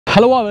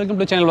Hello, welcome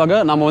to Chennai vlogger.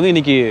 நம்ம வந்து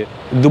இன்னைக்கு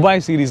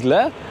துபாய் சீரிஸ்ல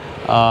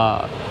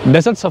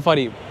டெசர்ட்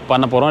சஃபாரி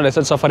பண்ண போறோம்.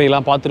 டெசர்ட் சஃபாரி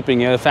எல்லாம்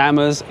பார்த்திருப்பீங்க.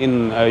 ஃபேமஸ் இன்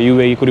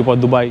UAE, குறிப்பா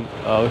துபாய்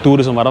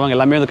டூரிசம் வரவங்க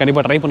எல்லாமே வந்து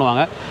கண்டிப்பா ட்ரை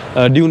பண்ணுவாங்க.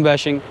 டியூன்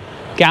பேஷிங்,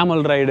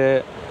 கேமல் ரைடு,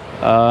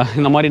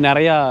 இந்த மாதிரி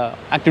நிறைய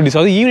ஆக்டிவிட்டிஸ்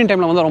வந்து ஈவினிங்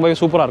டைமில் வந்து ரொம்பவே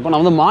சூப்பராக இருக்கும்.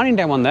 நான் வந்து மார்னிங்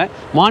டைம் வந்தேன்.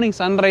 மார்னிங்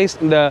சன்ரைஸ்,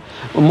 இந்த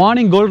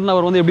மார்னிங் கோல்டன்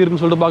ஹவர் வந்து எப்படி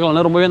இருக்குன்னு சொல்லிட்டு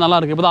பார்க்கலாம். ரொம்பவே நல்லா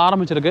இருக்குது. இப்போ தான்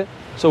ஆரம்பிச்சிருக்கு.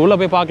 ஸோ உள்ளே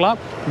போய் பார்க்கலாம்.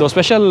 இந்த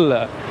ஸ்பெஷல்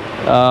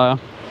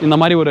இந்த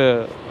மாதிரி ஒரு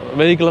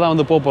வெஹிக்கிள் தான்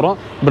வந்து போகிறோம்.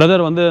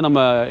 பிரதர் வந்து நம்ம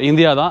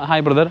இந்தியா தான்.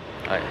 ஹாய் பிரதர்,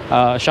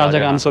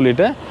 ஷாஜகான்னு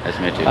சொல்லிட்டு.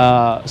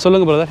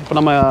 சொல்லுங்கள் பிரதர், இப்போ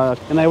நம்ம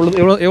என்ன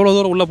எவ்வளோ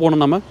தூரம் உள்ளே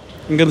போகணும்? நம்ம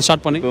இங்கேருந்து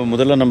ஸ்டார்ட் பண்ணி இப்போ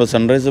முதல்ல நம்ம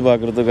சன்ரைஸ்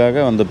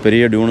பார்க்குறதுக்காக அந்த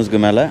பெரிய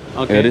டியூனுஸ்க்கு மேலே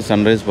ஏறி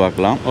சன்ரைஸ்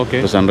பார்க்கலாம். ஓகே,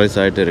 இப்போ சன்ரைஸ்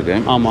ஆகிட்டு இருக்கு.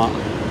 ஆமாம்,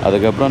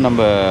 அதுக்கப்புறம்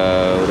நம்ம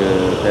ஒரு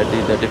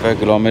 30-35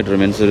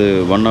 கிலோமீட்டர் மீன்ஸ் ஒரு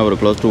 1 hour,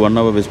 close to 1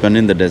 hour we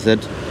spend in the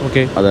dessert.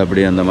 Okay, அது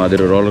அப்படி அந்த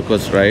மாதிரி ரோலர்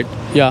கோஸ்டர் ரைட்.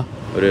 யா,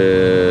 ஒரு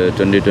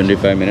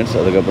 20-25 மினிட்ஸ்.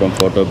 அதுக்கப்புறம்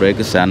photo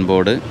brake, sand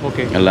board,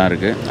 okay, எல்லாம்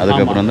இருக்குது.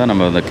 அதுக்கப்புறம் தான்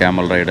நம்ம அந்த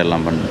கேமல் ரைடு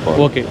எல்லாம் பண்ணுவோம்.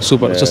 Okay,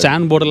 super. So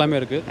sand board எல்லாமே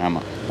இருக்குது.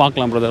 ஆமாம்,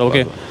 பார்க்கலாம் பிரதர்.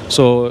 Okay,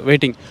 so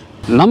waiting.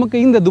 நமக்கு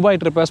இந்த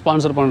துபாய் ட்ரிப்பை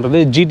ஸ்பான்சர் பண்ணுறது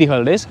GT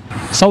holidays,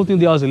 south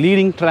India's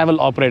leading travel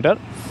operator.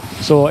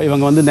 So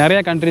இவங்க வந்து நிறைய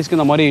கண்ட்ரீஸ்க்கு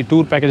இந்த மாதிரி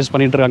டூர் பேக்கேஜஸ்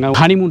பண்ணிகிட்டு இருக்காங்க.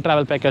 ஹனிமூன்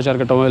ட்ராவல் பேக்கேஜாக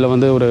இருக்கட்டும், இல்லை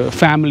வந்து ஒரு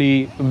ஃபேமிலி,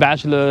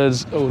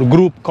 பேச்சுலர்ஸ், ஒரு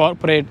குரூப்,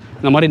 கார்ப்பரேட்,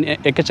 இந்த மாதிரி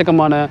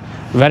எக்கச்சக்கமான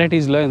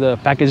வெரைட்டிஸில் இந்த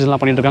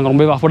பேக்கேஜஸ்லாம் பண்ணிகிட்டு இருக்காங்க.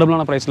 ரொம்பவே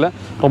அஃபோர்டபுளான ப்ரைஸில்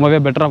ரொம்பவே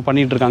பெட்டராக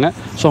பண்ணிகிட்டு இருக்காங்க.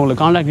 ஸோ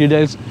உங்களுக்கு contact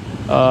details,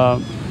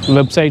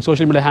 website,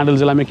 social media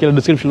handles எல்லாமே கீழே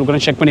டிஸ்கிரிப்ஷன்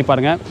கூட செக் பண்ணி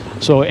பாருங்கள்.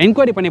 ஸோ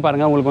என்கொயரி பண்ணி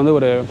பாருங்கள். உங்களுக்கு வந்து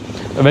ஒரு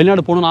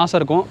வெளிநாடு போகணுன்னு ஆசை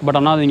இருக்கும். பட்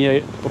ஆனால் நீங்கள்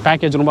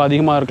பேக்கேஜ் ரொம்ப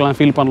அதிகமாக இருக்கலாம்,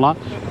 ஃபீல் பண்ணலாம்.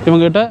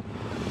 இவங்ககிட்ட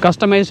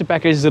கஸ்டமைஸ்டு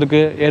பேக்கேஜஸ்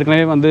இருக்குது.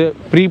 ஏற்கனவே வந்து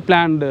ப்ரீ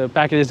பிளான்டு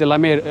பேக்கேஜஸ்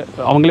எல்லாமே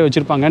அவங்களே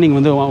வச்சுருப்பாங்க. நீங்கள்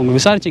வந்து அவங்க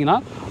விசாரிச்சிங்கன்னா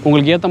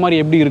உங்களுக்கு ஏற்ற மாதிரி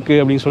எப்படி இருக்குது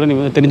அப்படின்னு சொல்லி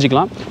நீங்கள் வந்து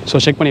தெரிஞ்சுக்கலாம்.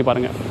 ஸோ செக் பண்ணி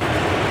பாருங்கள்.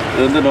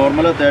 இது வந்து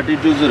நார்மலாக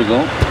 32s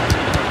இருக்கும்.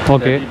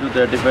 Okay,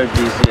 35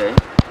 PCI.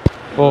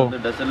 ஓ, இந்த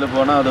டெசர்ட்டில்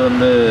போனால் அது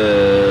வந்து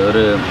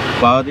ஒரு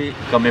பாதி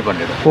கம்மி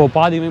பண்ணிவிடும். ஓ,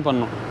 பாதி கம்மி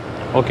பண்ணணும்.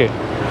 ஓகே,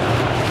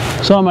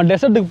 ஸோ நம்ம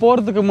டெசர்ட்டுக்கு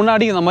போகிறதுக்கு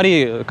முன்னாடி இந்த மாதிரி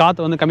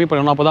காற்று வந்து கம்மி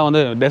பண்ணணும். அப்போ தான்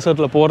வந்து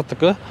டெசர்ட்டில்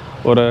போகிறதுக்கு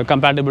ஒரு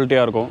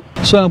கம்பேட்டபிலிட்டியாக இருக்கும்.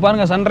 ஸோ அங்கே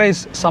பாருங்கள்,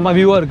 சன்ரைஸ் செம்ம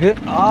வியூவாக இருக்குது.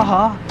 ஆஹா,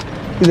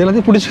 இது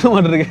எல்லாத்தையும் பிடிச்சிக்க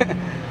மாட்டேருக்கு.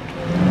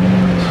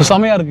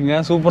 செம்மையாக இருக்குங்க,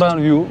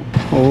 சூப்பரான வியூ.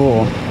 ஓ,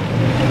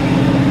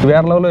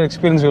 வேறு லெவலில்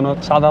எக்ஸ்பீரியன்ஸ்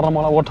வேணும்.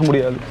 சாதாரணமாலாம் ஓட்ட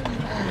முடியாது.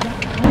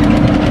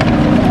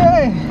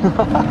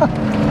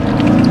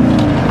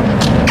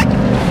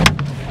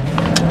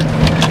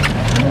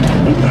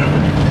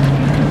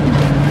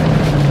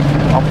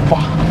 அப்பா,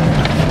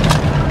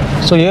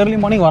 ஸோ ஏர்லி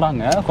மார்னிங்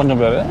வராங்க கொஞ்சம்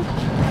பேர்.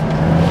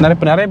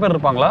 நிறைய பேர்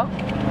இருப்பாங்களா?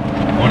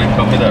 மார்னிங்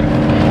கம்மி தான்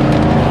இருக்கும்.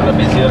 நல்லா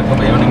பிஸியாக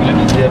இருக்கும். ஈவினிங்கில்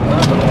பிஸியாக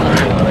இருந்தால்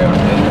நிறைய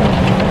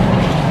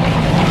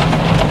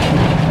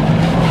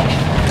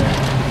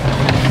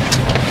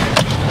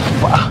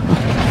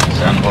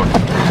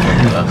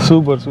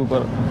சூப்பர்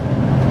சூப்பர்.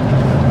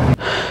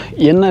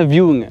 என்ன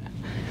வியூங்க,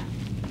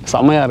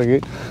 செம்மையாக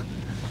இருக்குது.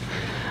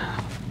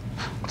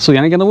 ஸோ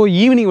எனக்கு என்னவோ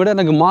ஈவினிங் விட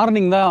எனக்கு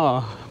மார்னிங் தான்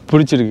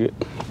பிடிச்சிருக்கு.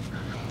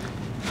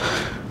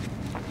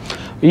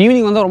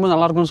 ஈவினிங் வந்து ரொம்ப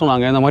நல்லாயிருக்கும்னு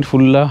சொன்னாங்க. இந்த மாதிரி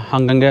ஃபுல்லாக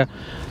அங்கங்கே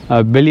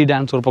பெல்லி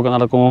டான்ஸ் ஒரு பக்கம்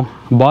நடக்கும்,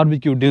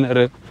 பார்பிக்யூ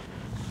டின்னரு,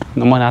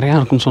 இந்த மாதிரி நிறையா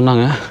இருக்குன்னு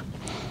சொன்னாங்க.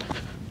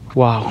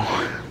 வாவ்,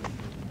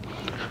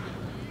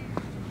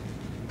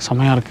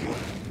 செம்மையாக இருக்குது.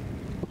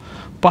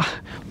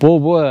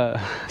 போக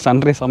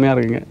சன்ரைஸ் செம்மையாக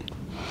இருக்குங்க.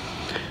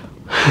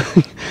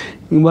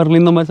 இங்கே பாருங்க,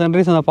 இந்த மாதிரி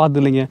சன்ரைஸ் நான்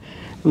பார்த்து இல்லைங்க.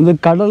 வந்து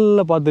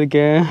கடலில்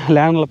பார்த்துருக்கேன்,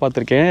 லேண்டில்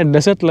பார்த்துருக்கேன்.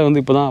 டெசர்ட்டில்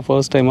வந்து இப்போ தான்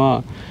ஃபர்ஸ்ட்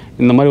டைமாக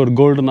இந்த மாதிரி ஒரு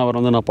கோல்டன்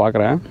ஹவர் வந்து நான்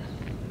பார்க்குறேன்.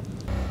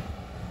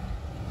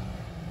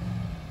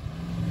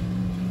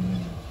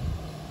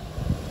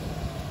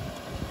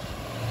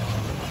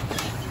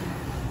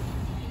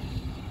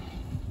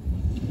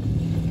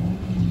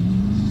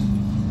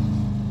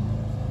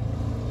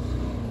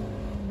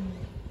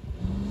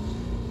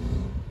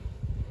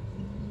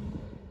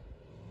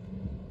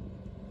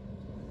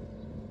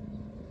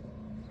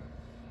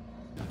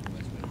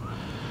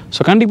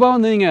 ஸோ கண்டிப்பாக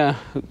வந்து நீங்கள்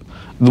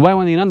துபாய்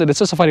வந்தீங்கன்னா இந்த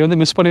டெசர்ட் சஃபாரி வந்து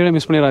மிஸ்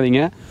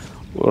பண்ணிடாதீங்க.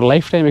 ஒரு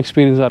லைஃப் டைம்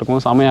எக்ஸ்பீரியன்ஸாக இருக்கும்,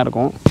 செமையாக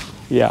இருக்கும்.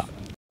 யா,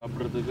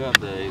 சாப்பிட்றதுக்கு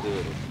அந்த இது.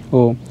 ஓ,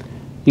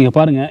 இங்கே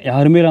பாருங்கள்,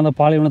 யாருமே அந்த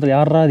பாலைவனத்தில்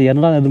யாரா அது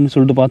என்னடா அதுன்னு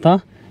சொல்லிட்டு பார்த்தா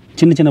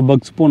சின்ன சின்ன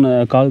பக்ஸ் போன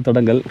கால்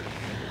தடங்கள்.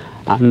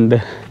 அண்டு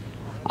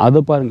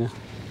அதை பாருங்கள்,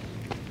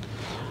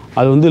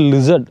 அது வந்து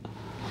லிசர்ட்.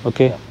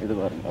 ஓகே, இது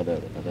பாருங்கள், அது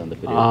அந்த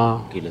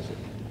கீழே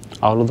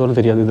அவ்வளோ தூரம்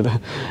தெரியாது இதில்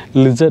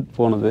லிசர்ட்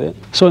போனது.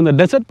 ஸோ இந்த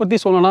டெசர்ட் பற்றி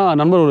சொல்லணும்னா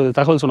நண்பர் ஒரு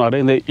தகவல் சொன்னார்.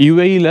 இந்த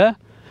UAEயில்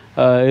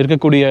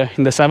இருக்கக்கூடிய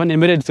இந்த 7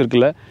 எமிரேட்ஸ்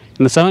இருக்குல்ல,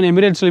 இந்த 7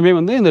 எமிரேட்ஸ்லையுமே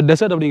வந்து இந்த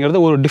டெசர்ட்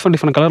அப்படிங்கிறது ஒரு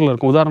டிஃப்ரெண்ட் கலரில்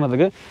இருக்கும்.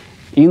 உதாரணத்துக்கு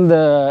இந்த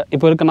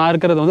இப்போ நான்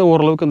இருக்கிறது வந்து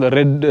ஓரளவுக்கு இந்த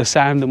ரெட்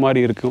சாண்டு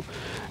மாதிரி இருக்கும்.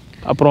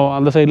 அப்புறம்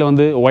அந்த சைடில்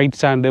வந்து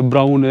ஒயிட் சாண்டு,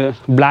 ப்ரௌனு,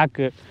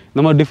 பிளாக்கு,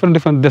 இந்த மாதிரி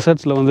டிஃப்ரெண்ட்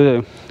டெசர்ட்ஸில் வந்து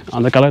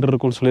அந்த கலர்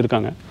இருக்கும்னு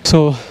சொல்லியிருக்காங்க. ஸோ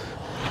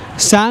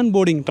சாண்ட்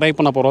போர்டிங் ட்ரை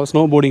பண்ண போகிறோம்,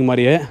 ஸ்னோ போர்டிங்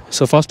மாதிரியே.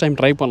 ஸோ ஃபர்ஸ்ட் டைம்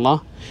ட்ரை பண்ணலாம்,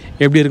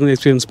 எப்படி இருக்குன்னு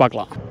எக்ஸ்பீரியன்ஸ்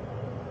பார்க்கலாம்.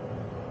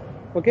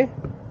 Okay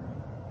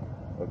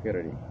okay,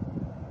 ready.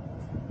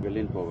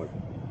 lean forward.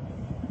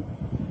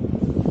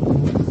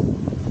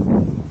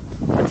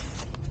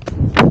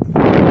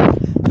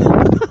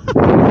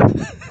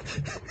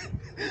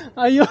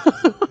 ஐயோ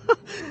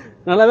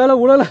நல்ல வேலை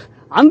உடல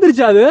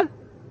அந்திரிச்சா அது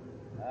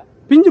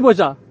பிஞ்சு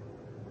போச்சா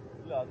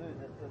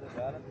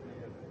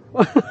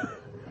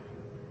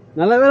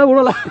நல்ல வேலை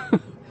உடல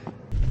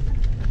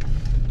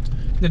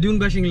இந்த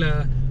டியூன் பேஷிங்கில்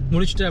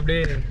முடிச்சுட்டு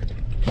அப்படியே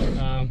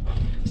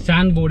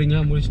சாண்ட்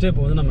போர்டிங்லாம் முடிச்சுட்டு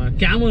இப்போ வந்து நம்ம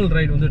கேமல்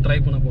ரைடு வந்து ட்ரை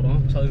பண்ண போகிறோம்.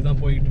 ஸோ அதுக்கு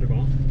தான் போய்கிட்டு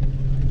இருக்கோம்.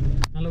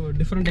 நல்ல ஒரு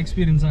டிஃப்ரெண்ட்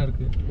எக்ஸ்பீரியன்ஸாக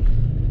இருக்குது.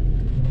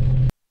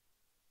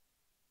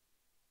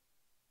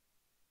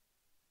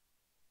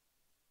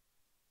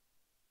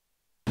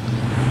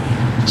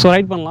 ஸோ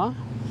ரைட் பண்ணலாம்.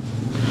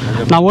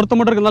 நான் ஒருத்த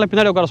மட்டும் இருக்கிறதால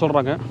பின்னாடி உட்கார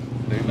சொல்கிறாங்க.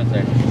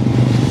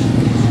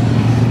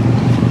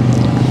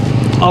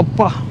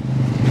 அப்பா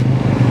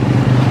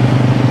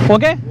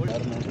ஓகே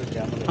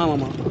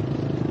ஆமாம்மா.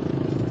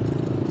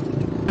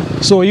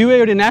 ஸோ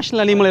யூஏயோடைய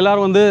நேஷ்னல் அனிமல்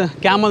எல்லோரும் வந்து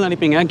கேமல்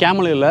நினைப்பீங்க.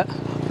 கேமல் இல்லை,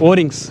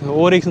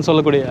 ஓரிங்ஸ்னு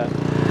சொல்லக்கூடிய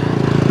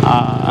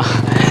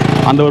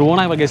அந்த ஒரு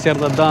ஓனாய் வகை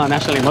சேர்ந்தது தான்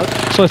நேஷ்னல் அனிமல்.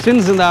 ஸோ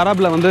சின்ஸ் இந்த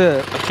அரபில் வந்து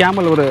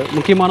கேமல் ஒரு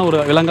முக்கியமான ஒரு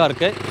விலங்காக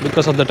இருக்குது.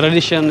 Because of the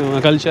tradition,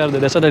 culture,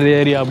 the dessert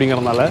area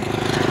அப்படிங்கிறதுனால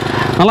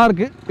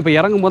நல்லாயிருக்கு. இப்போ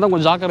இறங்கும் போது தான்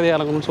கொஞ்சம் ஜாக்கிரதையாக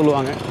இறங்கணும்னு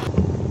சொல்லுவாங்க.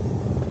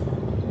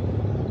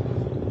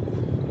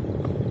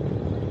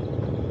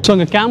 ஸோ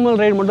அங்கே கேமல்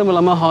ரைடு மட்டும்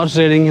இல்லாமல் ஹார்ஸ்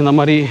ரைடிங், இந்த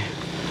மாதிரி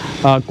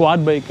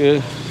குவாட் பைக்கு,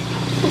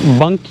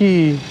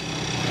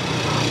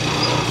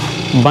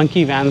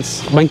 பங்கி வேன்ஸ்,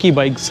 பங்கி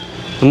பைக்ஸ்,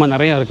 இந்த மாதிரி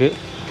நிறையா இருக்குது.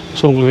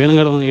 ஸோ உங்களுக்கு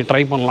வேணுங்கிறத நீங்கள்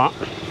ட்ரை பண்ணலாம்.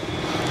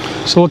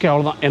 ஸோ ஓகே,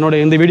 அவ்வளோதான்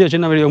என்னோடய இந்த வீடியோ,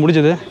 சின்ன வீடியோ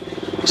முடிஞ்சது.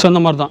 ஸோ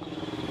அந்த மாதிரி தான்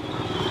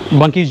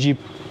பங்கி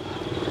ஜீப்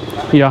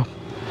யா.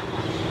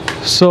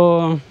 ஸோ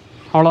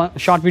அவ்வளோதான்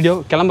ஷார்ட் வீடியோ.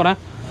 கிளம்புறேன்,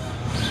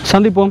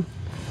 சந்திப்போம்.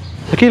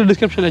 கீழே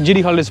டிஸ்கிரிப்ஷனில்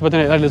ஜிடி ஹாலிடேஸ்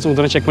பற்றி எல்லா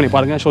டீல்ஸும் செக் பண்ணி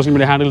பாருங்கள். சோஷியல்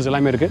மீடியா ஹேண்டில்ஸ்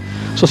எல்லாமே இருக்குது.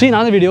 ஸோ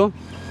நான் வீடியோ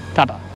டாட்டா.